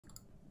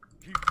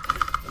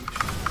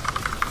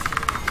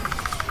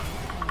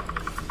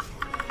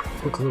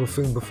quick little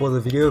thing before the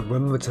video.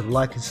 Remember to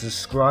like and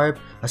subscribe.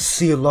 I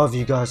see a lot of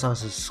you guys are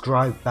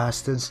subscribed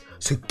bastards,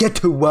 so get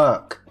to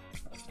work.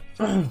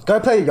 Go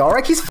play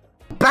Yorick? He's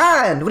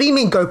banned! What do you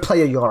mean go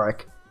play a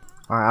Yorick?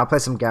 Alright, I'll play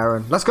some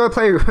Garen. Let's go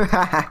play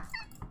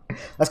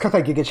let's go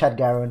play Giga Chat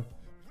Garen.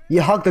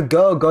 You hug the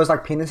girl, girls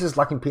like penises,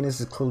 liking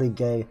penises is clearly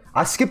gay.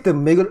 I skipped the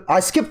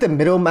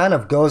middleman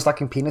of girls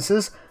liking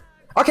penises.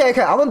 Okay,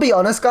 I'm gonna be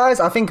honest guys,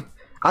 I think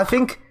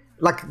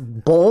like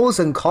balls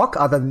and cock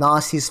are the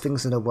nastiest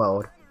things in the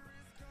world.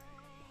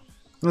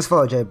 Let's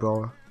follow J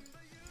bro.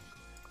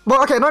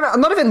 Well, okay,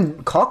 not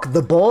even cock.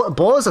 The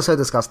balls are so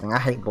disgusting. I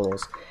hate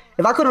balls.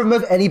 If I could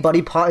remove any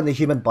body part in the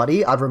human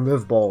body, I'd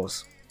remove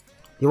balls.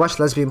 You watch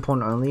lesbian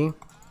porn only?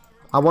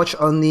 I watch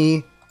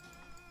only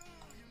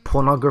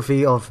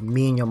pornography of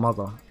me and your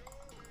mother. I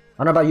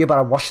don't know about you, but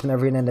I wash them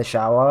every day in the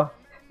shower.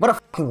 What a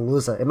fucking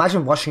loser.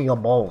 Imagine washing your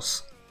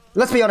balls.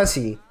 Let's be honest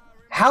here.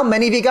 How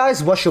many of you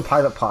guys wash your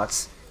private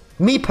parts?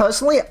 Me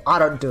personally, I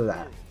don't do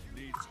that.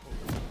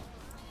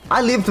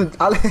 I leave them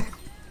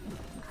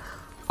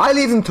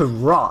to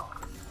rot.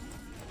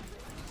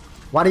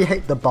 Why do you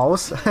hate the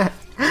balls?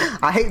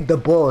 I hate the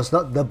balls,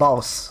 not the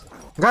balls.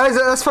 Guys,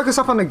 let's focus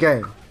up on the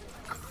game.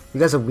 You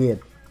guys are weird.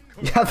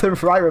 You have the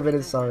right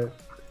ribbon, sorry.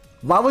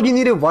 Why would you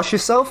need to wash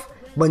yourself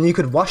when you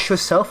could wash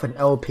yourself in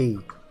LP?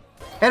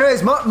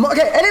 Anyways, more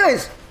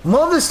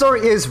of the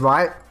story is,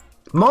 right?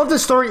 More of the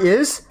story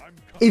is,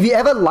 if you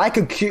ever like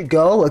a cute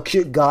girl, a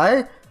cute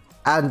guy,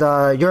 and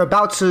you're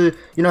about to,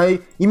 you know,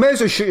 you may as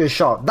well shoot your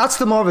shot. That's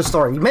the more of the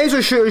story. You may as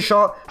well shoot your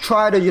shot,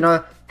 try to, you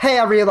know, hey,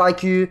 I really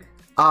like you,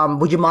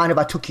 would you mind if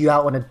I took you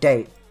out on a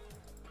date?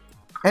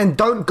 And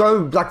don't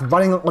go, like,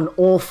 running on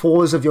all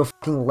fours of your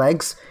fucking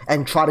legs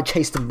and try to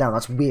chase them down.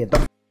 That's weird.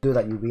 Don't do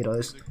that, you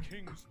weirdos.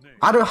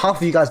 I know half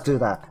of you guys do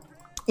that.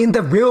 In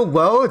the real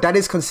world, that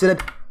is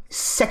considered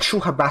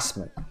sexual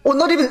harassment. Or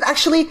not even,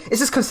 actually, it's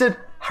just considered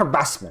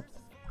harassment.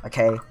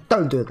 Okay?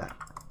 Don't do that.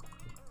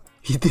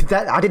 You did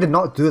that? I did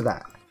not do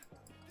that.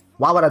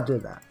 Why would I do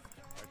that?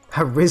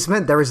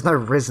 Harassment? There is no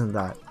riz in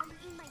that.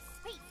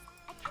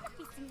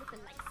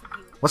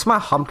 What's my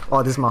hump?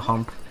 Oh, this is my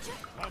hump.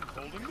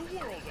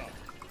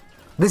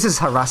 This is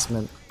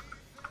harassment.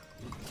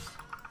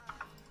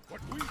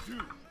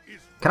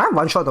 Can I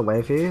one-shot the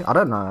wave here? I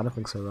don't know. I don't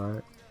think so,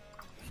 right?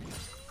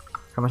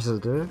 How much does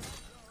it do? It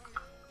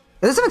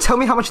doesn't even tell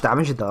me how much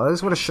damage it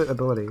does. What a shit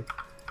ability.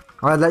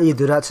 I'll let you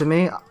do that to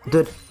me.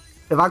 Dude,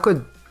 if I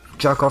could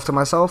jerk off to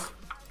myself.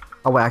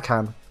 Oh wait, I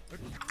can.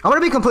 I want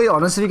to be completely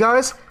honest with you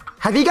guys.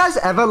 Have you guys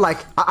ever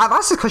like, I've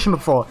asked this question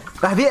before,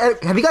 but have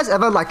you guys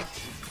ever like,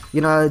 you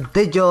know,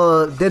 did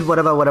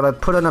whatever,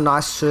 put on a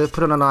nice suit,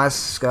 put on a nice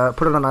skirt,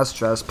 put on a nice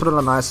dress, put on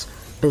a nice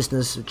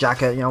business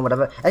jacket, you know,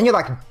 whatever, and you're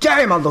like,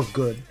 damn, I look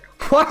good.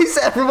 Why is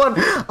everyone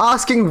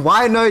asking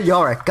why no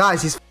Yorick?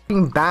 Guys, he's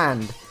f***ing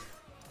banned.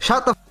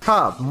 Shut the f***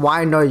 up.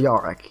 Why no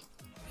Yorick?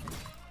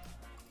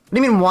 What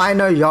do you mean, why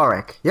no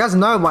Yorick? You guys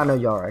know why no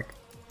Yorick.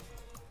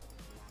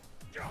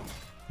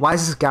 Why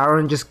is this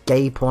Garen just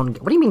gay porn?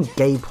 What do you mean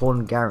gay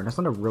porn Garen? That's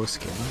not a real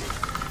skin.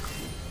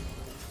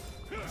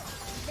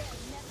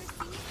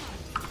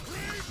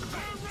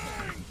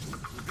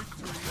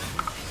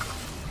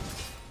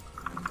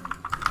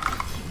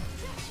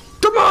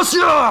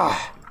 Demaciaaaaaaa!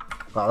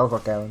 Oh, that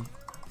was Garen.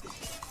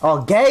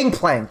 Oh,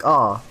 gangplank!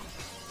 Oh.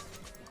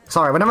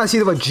 Sorry, whenever I see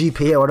the word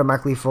GP, I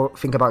automatically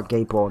think about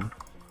gay porn.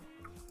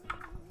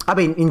 I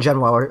mean, in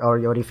general, I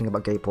already think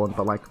about gay porn,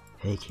 but like,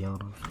 hey,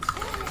 Kiana.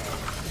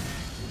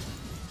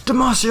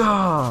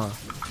 Demaciaaaaaaa!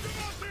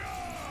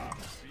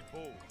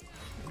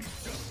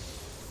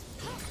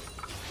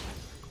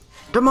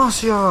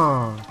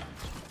 Demaciaaaaaaa!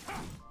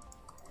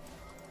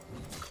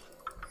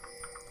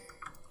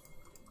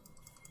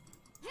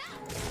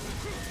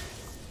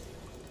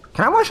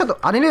 Can I one-shot the-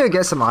 I need to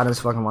get some items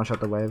so I can one-shot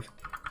the wave.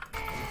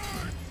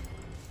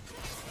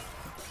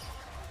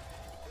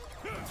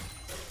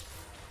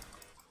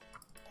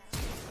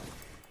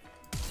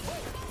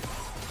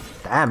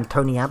 Damn,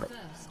 Tony Abbott.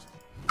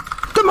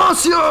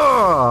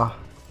 Demaciaaaaaaa!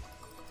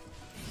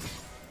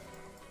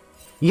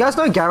 You guys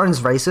know Garen's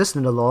racist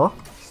in the lore?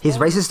 He's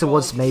racist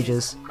towards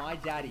mages.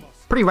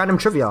 Pretty random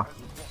trivia.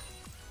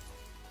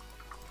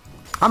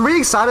 I'm really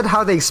excited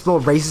how they explore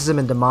racism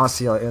in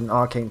Demaciaaaaaaa in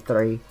Arcane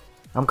 3.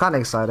 I'm kinda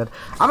excited.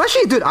 I'm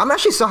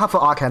actually so hyped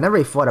for Arcane. I never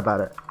really thought about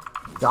it.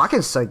 The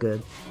Arcane's so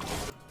good.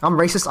 I'm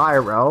racist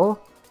IRL?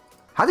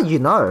 How did you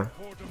know?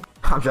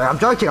 I'm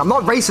joking. I'm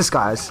not racist,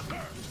 guys.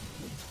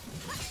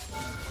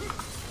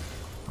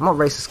 I'm not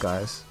racist,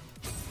 guys.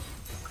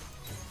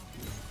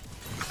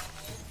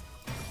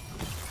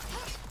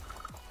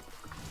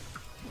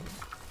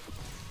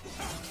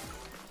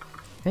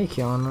 Hey,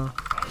 Kiana.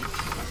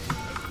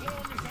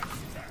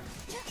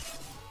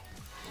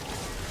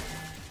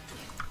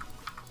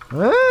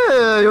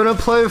 Hey, you wanna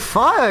play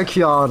fire,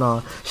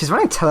 Kiana? She's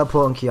running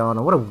teleport on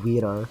Kiana. What a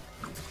weirdo.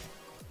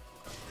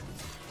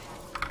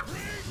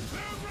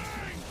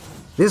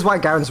 This is why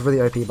Garen's really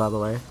OP, by the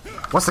way.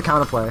 What's the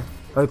counterplay?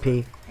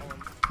 OP.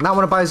 Now I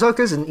wanna buy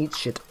Zokas and eat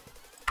shit.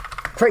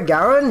 Great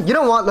Garen? You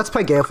know what? Let's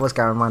play Gale Force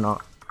Garen, why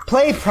not?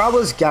 play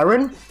Prowler's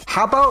Garen,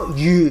 how about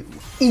you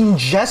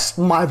ingest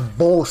my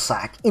ball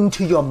sack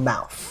into your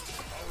mouth?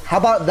 How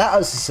about that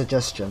as a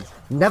suggestion?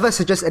 Never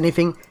suggest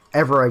anything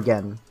ever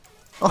again.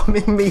 Oh,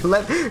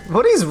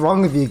 what is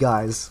wrong with you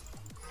guys?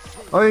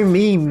 Oh,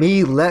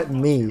 let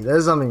me.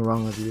 There's something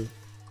wrong with you.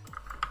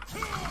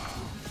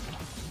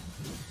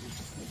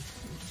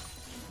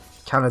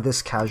 Counter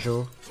this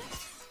casual.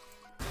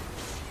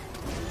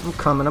 I'm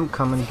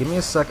coming. Give me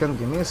a second.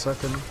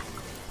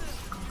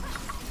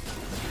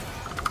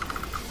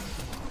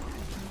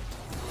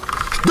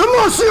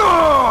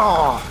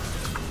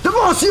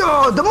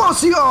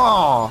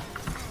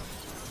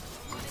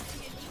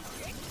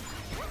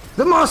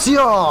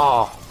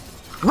 Demaciaaaaaaa!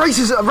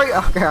 Racist!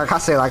 Okay, I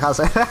can't say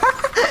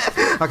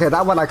that, Okay,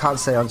 that one I can't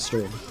say on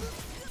stream.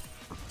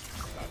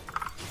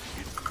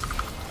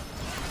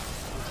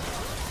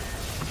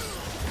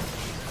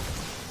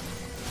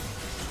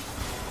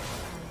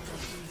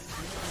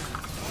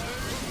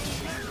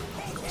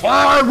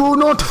 I will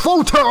not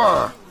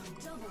falter!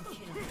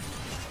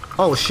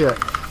 Oh shit.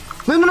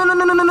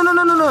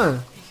 No.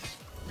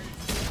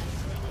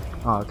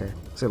 Oh, okay.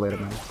 See you later,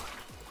 man.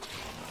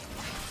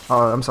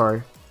 Oh, I'm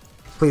sorry.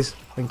 Please,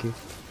 thank you.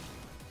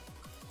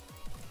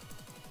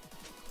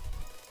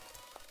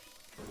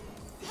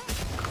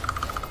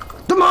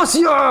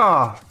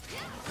 Demaciaaaaaaa!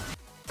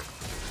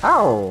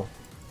 Ow!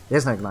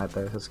 There's no ignite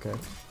there, that's okay.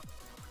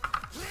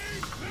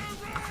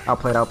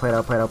 Outplayed.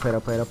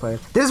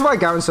 This is why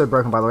Garen's so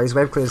broken, by the way. His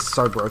wave clear is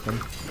so broken.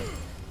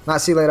 Nah,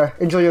 see you later.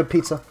 Enjoy your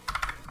pizza.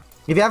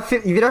 If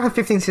you don't have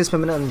 15 CS per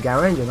minute on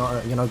Garen, you're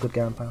not a good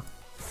Garen player.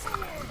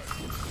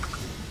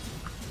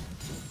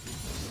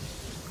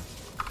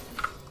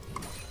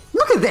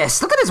 Look at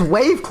this! Look at his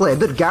wave clear!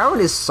 Dude, Garen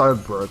is so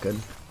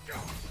broken.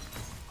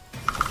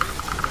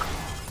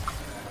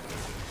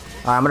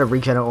 Alright, I'm gonna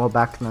regen it all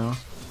back now.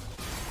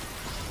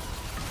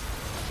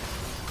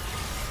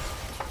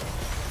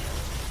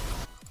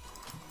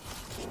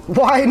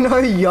 Why no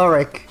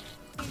Yorick?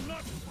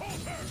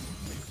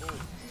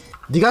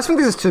 Do you guys think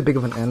this is too big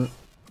of an end?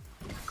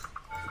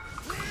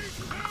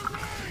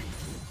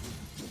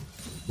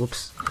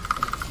 Whoops.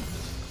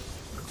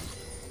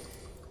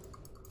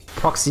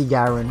 Proxy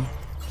Garen.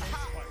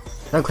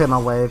 Don't clear my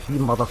wave, you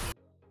mother.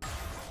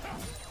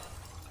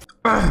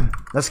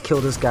 Let's kill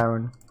this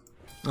Garen.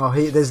 Oh,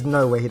 there's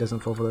no way he doesn't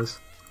fall for this.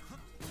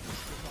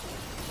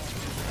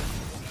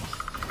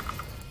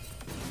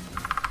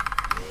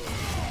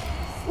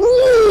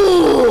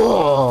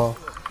 Ooh!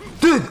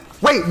 Dude,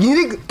 wait,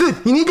 you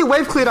need your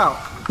wave cleared out.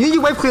 You need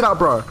your wave cleared out,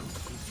 bro.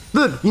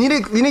 Dude, you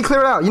need to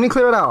clear it out. You need to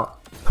clear it out.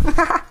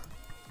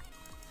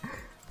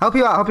 Help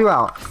you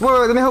out.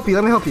 Whoa, let me help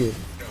you.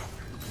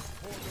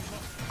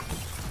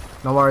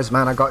 No worries,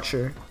 man, I got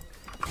you.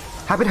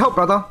 Happy to help,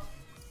 brother.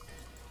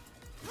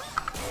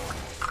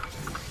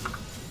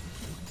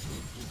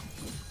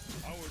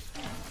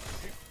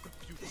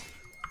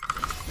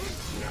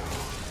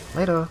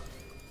 Later.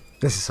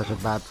 This is such a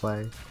bad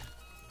play.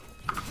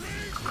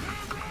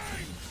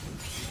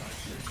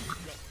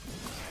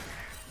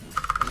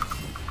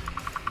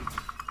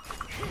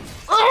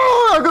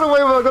 Oh, I got a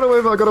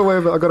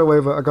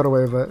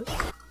wave it.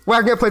 Wait, I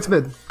can get plates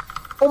mid.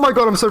 Oh my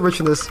god, I'm so rich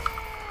in this.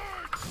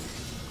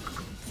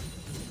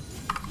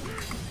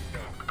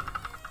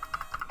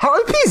 How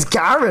OP is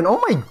Garen? Oh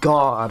my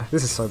god.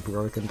 This is so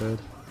broken, dude.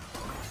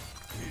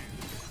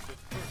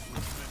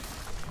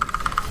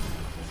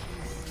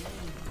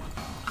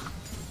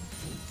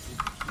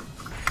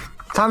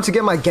 Time to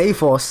get my gay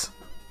force.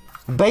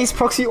 Base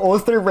proxy all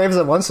 3 waves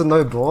at once with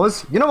no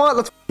brawls. You know what?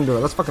 Let's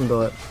fucking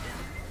do it.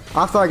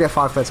 After I get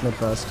 5 plates mid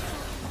first.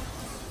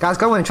 Guys,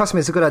 go in. Trust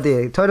me, it's a good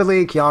idea.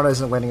 Totally, Kiana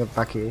isn't waiting it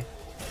back here.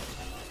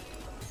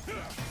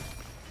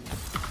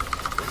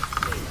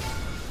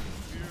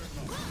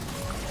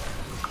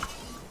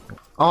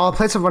 Oh,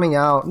 plates are running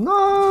out.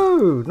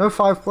 No! No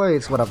 5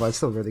 plates. Whatever, it's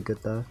still really good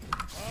though.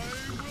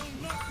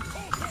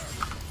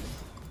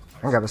 I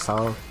can grab a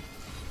salve.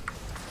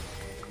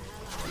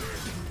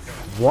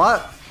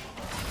 What?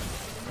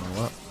 Oh,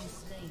 what?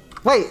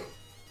 Wait!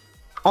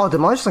 Oh,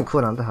 Demolish doesn't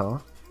cooldown, the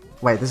hell?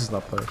 Wait, this is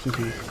not play.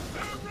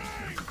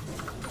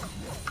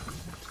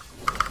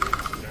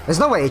 There's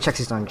no way HX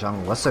is doing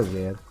jungle. That's so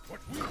weird.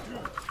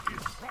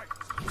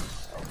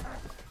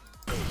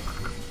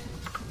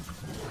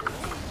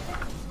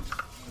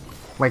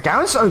 Wait,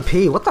 Garen's OP.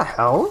 What the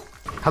hell?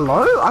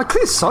 Hello? I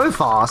clear so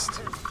fast.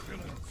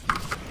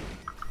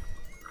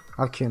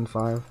 I have Q in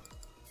 5.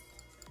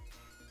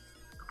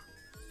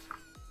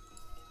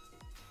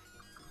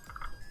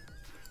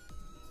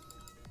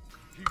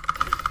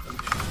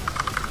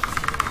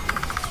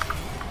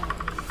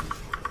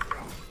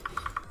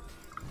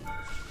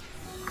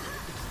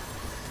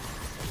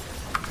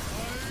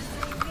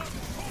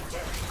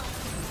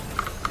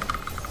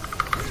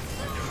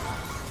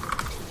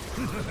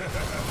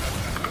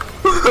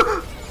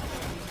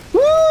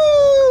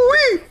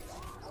 Woo-wee!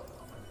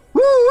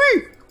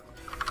 Woo-wee!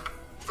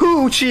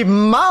 Hoochie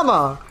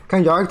mama!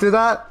 Can Yorick do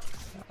that?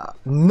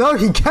 No,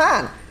 he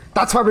can't!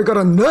 That's why we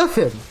gotta nerf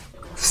him!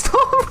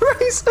 Stop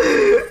race.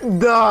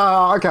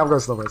 Nah, okay, I'm going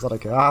Storm Race. I don't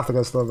care. I have to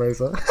go Storm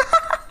Racer.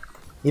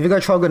 If you go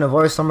Troll and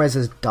avoid Storm Racer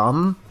is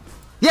dumb.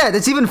 Yeah,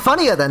 that's even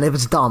funnier than if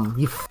it's dumb.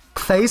 You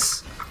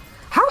face.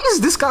 How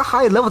is this guy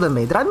higher level than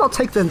me? Did I not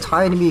take the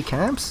entire enemy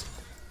camps?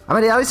 I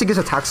mean, at least it gives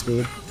attack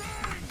speed.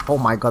 Oh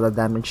my god, the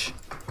damage.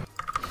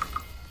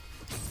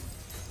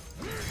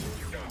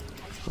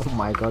 Oh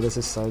my god, this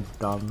is so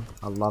dumb.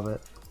 I love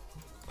it.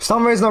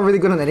 Storm Racer is not really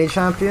good on any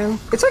champion.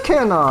 It's okay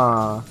on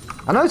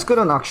I know it's good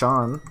on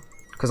Akshan.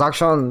 Because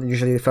Akshan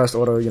usually first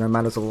order, you know,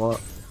 matters a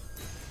lot.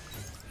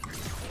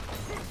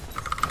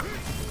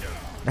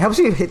 It helps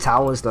you hit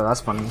towers though, that's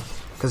funny.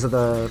 Because of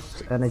the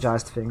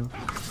energized thing.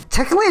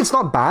 Technically it's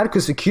not bad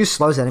because the Q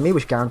slows enemy,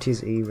 which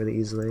guarantees E really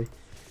easily.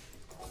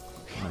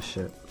 Oh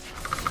shit.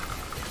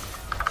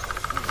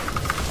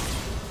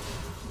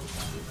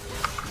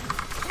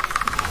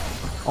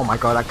 Oh my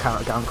god,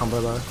 that down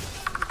combo though.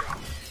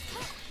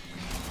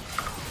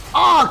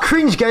 Oh,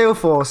 cringe Gale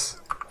Force.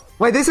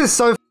 Wait, this is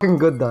so fucking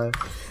good though.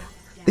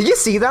 Did you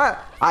see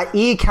that? I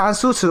E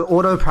cancel to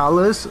auto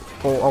prowlers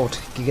or ult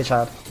Giga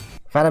Chad.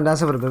 Phantom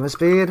Dancer for the boomer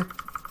speed.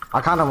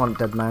 I kinda want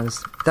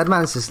Deadman's.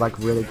 Deadman's is like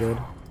really good.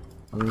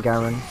 I'm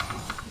Garen.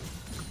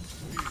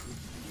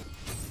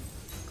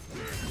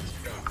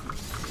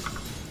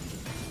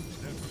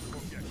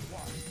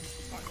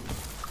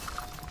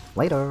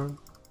 Later.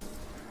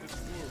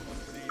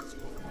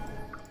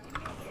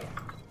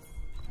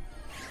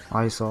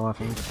 I saw, I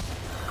think.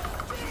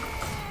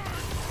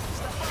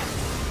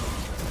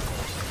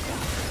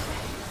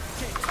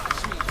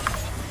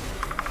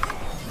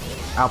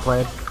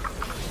 Outplayed.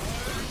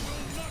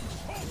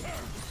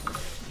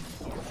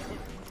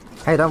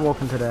 Hey, don't walk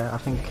into there. I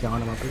think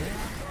Kiana might be.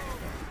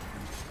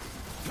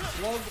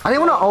 I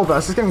didn't want to ult, but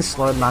it's just getting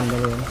slowed 9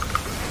 million.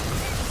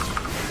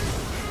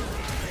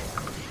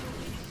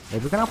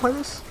 Maybe we can outplay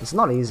this? It's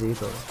not easy,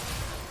 but.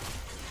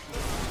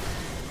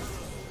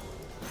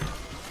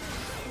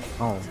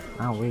 Oh,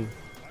 owie.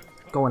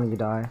 Go in and you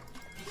die.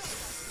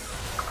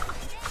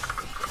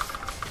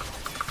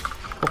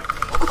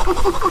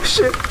 Oh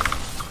shit!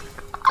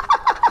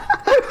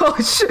 Oh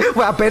shit!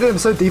 Wait, I baited him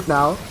so deep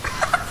now.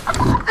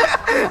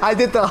 I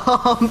did the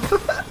hump.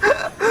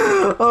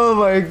 Oh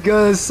my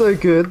god, it's so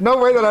good. No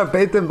way that I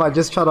bait them by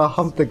just trying to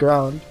hump the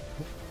ground.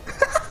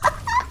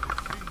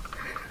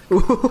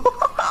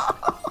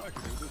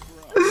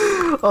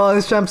 Oh,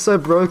 this champ's so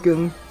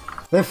broken.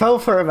 They fell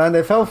for it, man.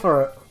 They fell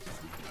for it.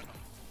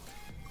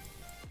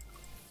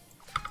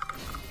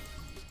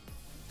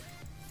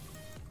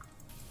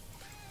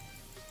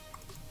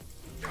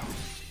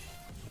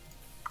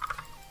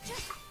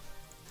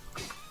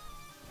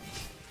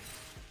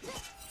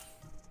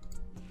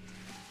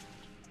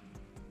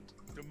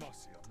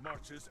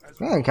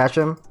 I can catch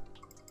him.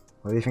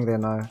 What do you think they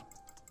know?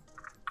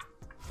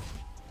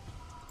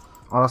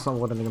 Oh, that's not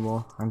Warden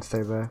anymore. I can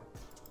stay there.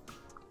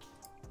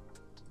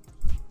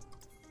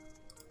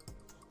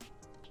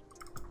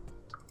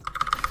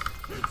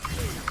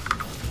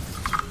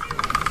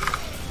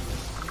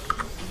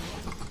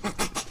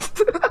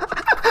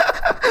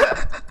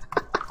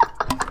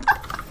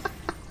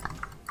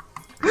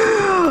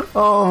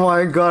 Oh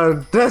my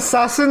god, the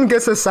assassin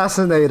gets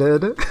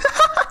assassinated.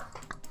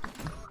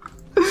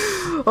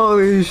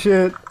 Holy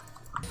shit.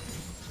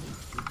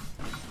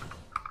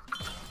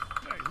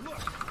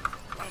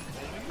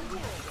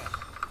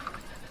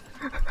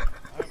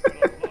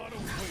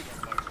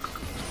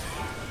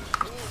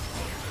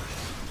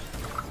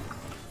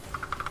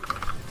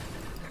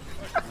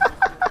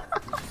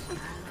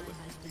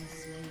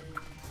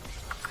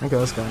 Okay,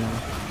 let's go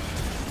now.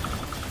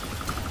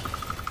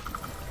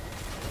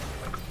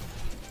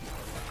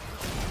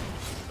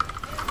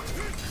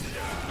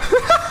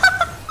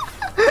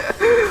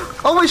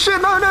 Oh my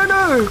shit, no, no,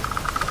 no!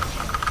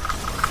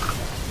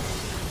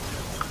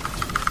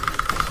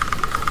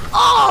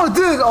 Oh,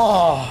 dude!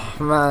 Oh,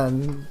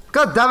 man.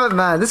 God damn it,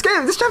 man. This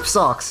champ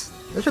sucks.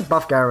 They should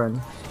buff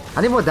Garen.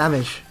 I need more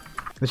damage.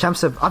 The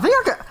champ's I think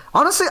I can,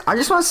 honestly, I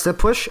just want to sit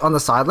push on the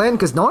side lane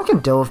because no one can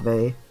deal with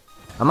me.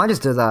 I might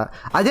just do that.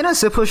 I didn't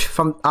sit push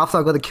from after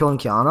I got the kill on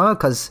Kiana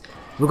because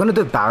we're gonna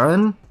do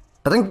Baron.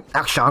 I think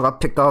Akshan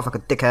got picked off like a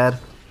dickhead.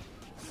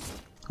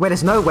 Wait,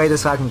 there's no way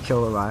this guy can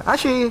kill her, right?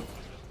 Actually.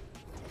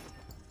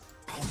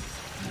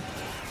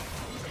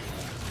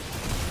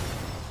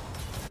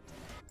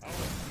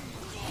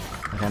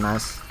 Okay,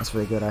 nice. That's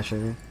really good,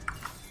 actually.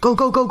 Go,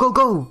 go, go, go,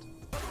 go!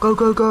 Go,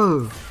 go,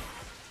 go!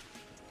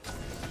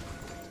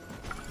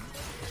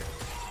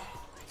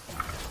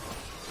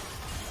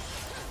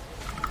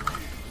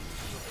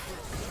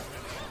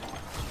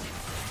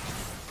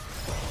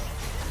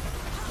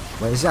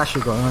 Wait, is he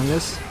actually going on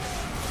this?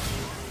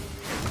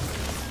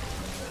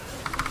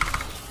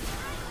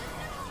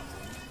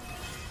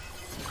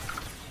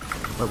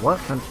 Wait, what?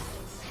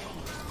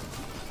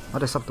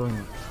 Why'd they stop doing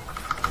it?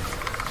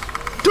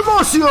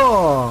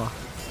 Demaciaaaaaaa!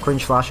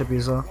 Cringe flash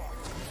abuser.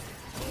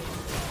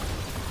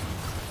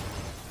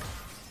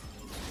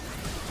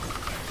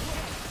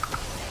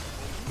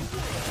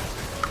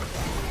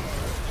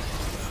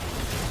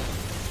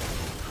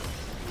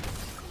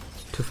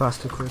 Too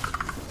fast, too quick.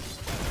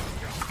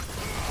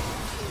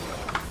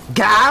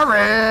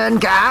 Garen!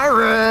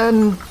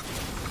 Garen!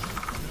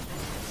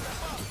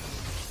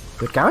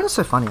 Dude, Garen is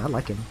so funny. I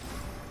like him.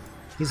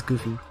 He's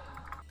goofy.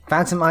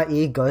 Phantom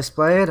IE,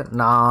 Ghostblade?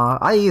 Nah,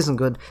 IE isn't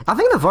good. I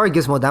think the Vori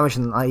gives more damage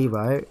than IE,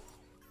 right?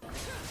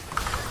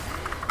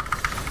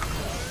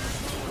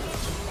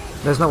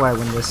 There's no way I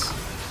win this.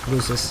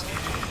 Lose this.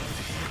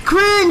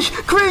 Cringe!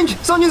 Cringe!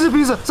 Sonya's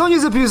abuser!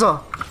 Sonya's abuser!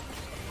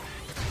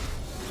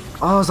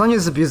 Oh,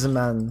 Sonya's abuser,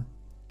 man.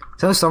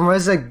 So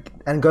Stormrazor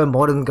and go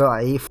more than go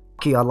IE? F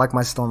you, I like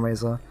my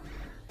Stormrazor.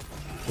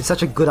 It's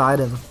such a good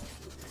item.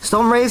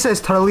 Stormrazor is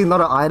totally not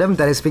an item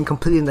that has been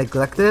completely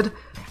neglected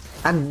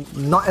and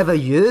not ever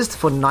used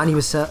for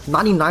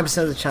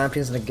 99% of the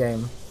champions in the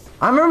game.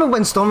 I remember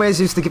when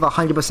Stormrazor used to give a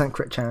 100%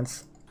 crit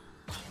chance.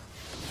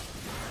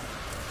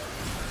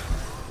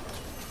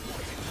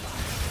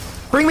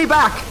 Bring me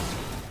back!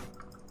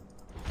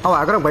 Oh,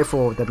 I gotta wait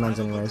for Deadman's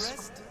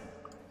anyways.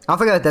 I'll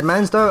forget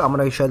Deadman's though, I'm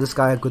gonna show this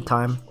guy a good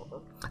time.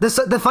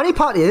 The funny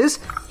part is,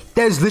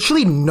 there's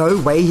literally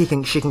no way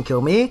she can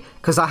kill me,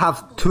 because I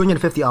have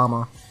 250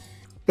 armor.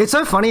 It's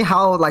so funny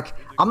how, like,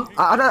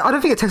 I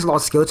don't think it takes a lot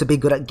of skill to be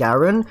good at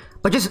Garen,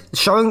 but just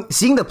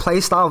seeing the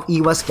playstyle of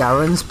EOS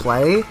Garen's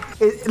play,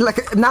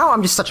 like, now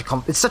I'm just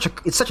it's such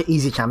an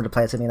easy champion to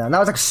play to me now.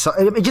 Now it's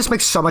like, it just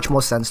makes so much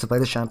more sense to play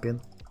this champion.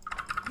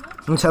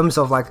 In terms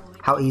of, like,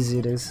 how easy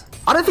it is.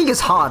 I don't think it's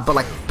hard, but,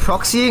 like,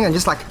 proxying and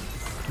just, like,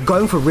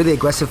 going for really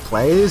aggressive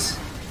plays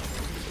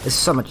is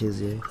so much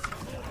easier.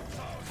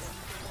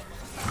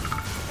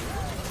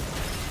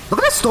 Look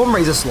at that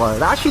Stormrazor slow.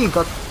 That actually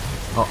got...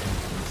 Oh.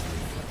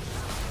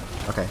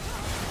 Okay.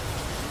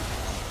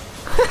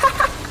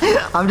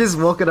 I'm just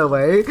walking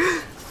away.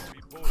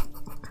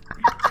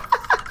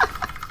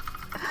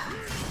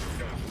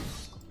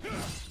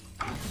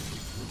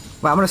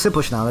 Wait, I'm gonna sit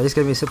push now. They just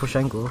gave me a sit push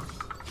angle.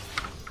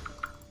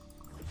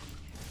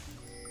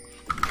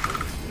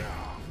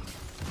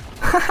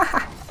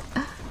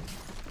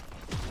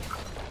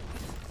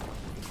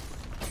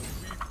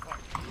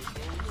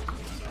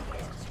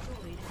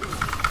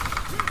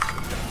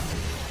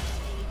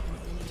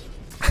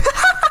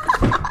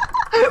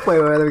 Wait,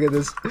 let me get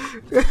this.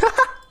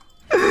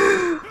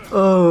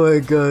 Oh my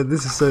god,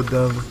 this is so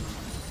dumb.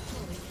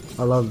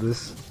 I love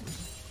this.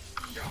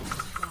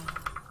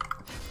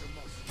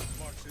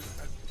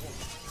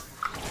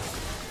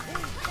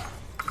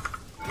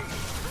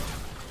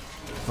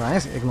 Right,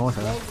 just ignore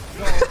her.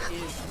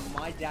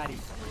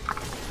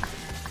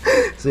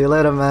 See you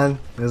later, man.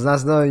 It was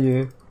nice knowing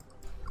you.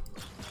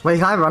 Wait, you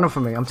can't run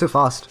from me. I'm too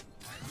fast.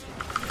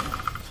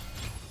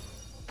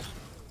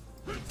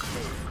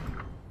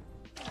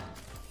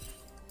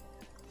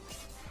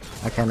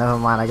 Okay, never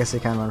mind. I guess you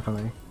can run from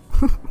me.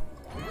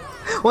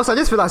 Also, I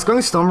just realized going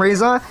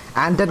Stormrazor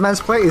and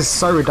Deadman's play is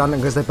so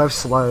redundant because they're both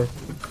slow.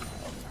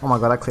 Oh my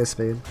god, that clear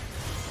speed.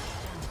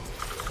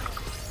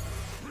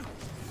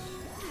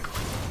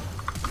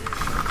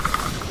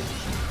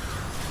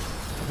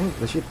 I think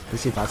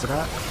does she pass it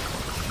out?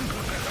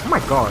 Oh my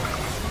god.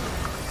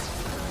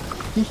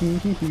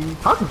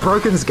 How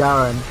broken's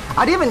Garen?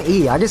 I didn't even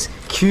E, I just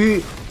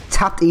Q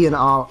tapped E and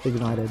R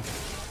ignited.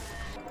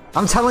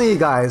 I'm telling you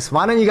guys,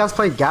 why don't you guys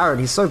play Garen?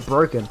 He's so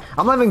broken.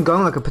 I'm not even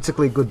going like a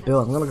particularly good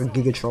build, I'm going like a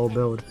Giga Troll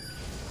build.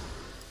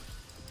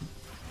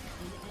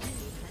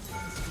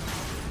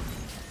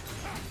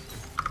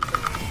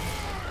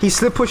 He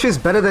slip pushes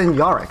better than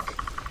Yorick.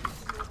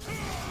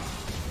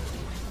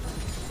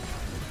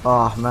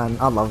 Oh man,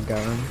 I love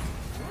Garen.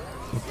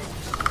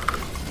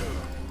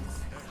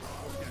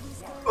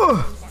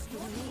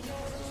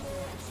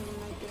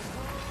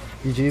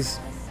 GG's.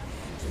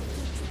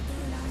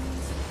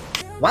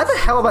 Why the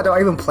hell do I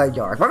even play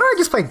Yorick? Why don't I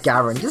just play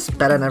Garen? Just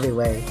better in every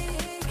way.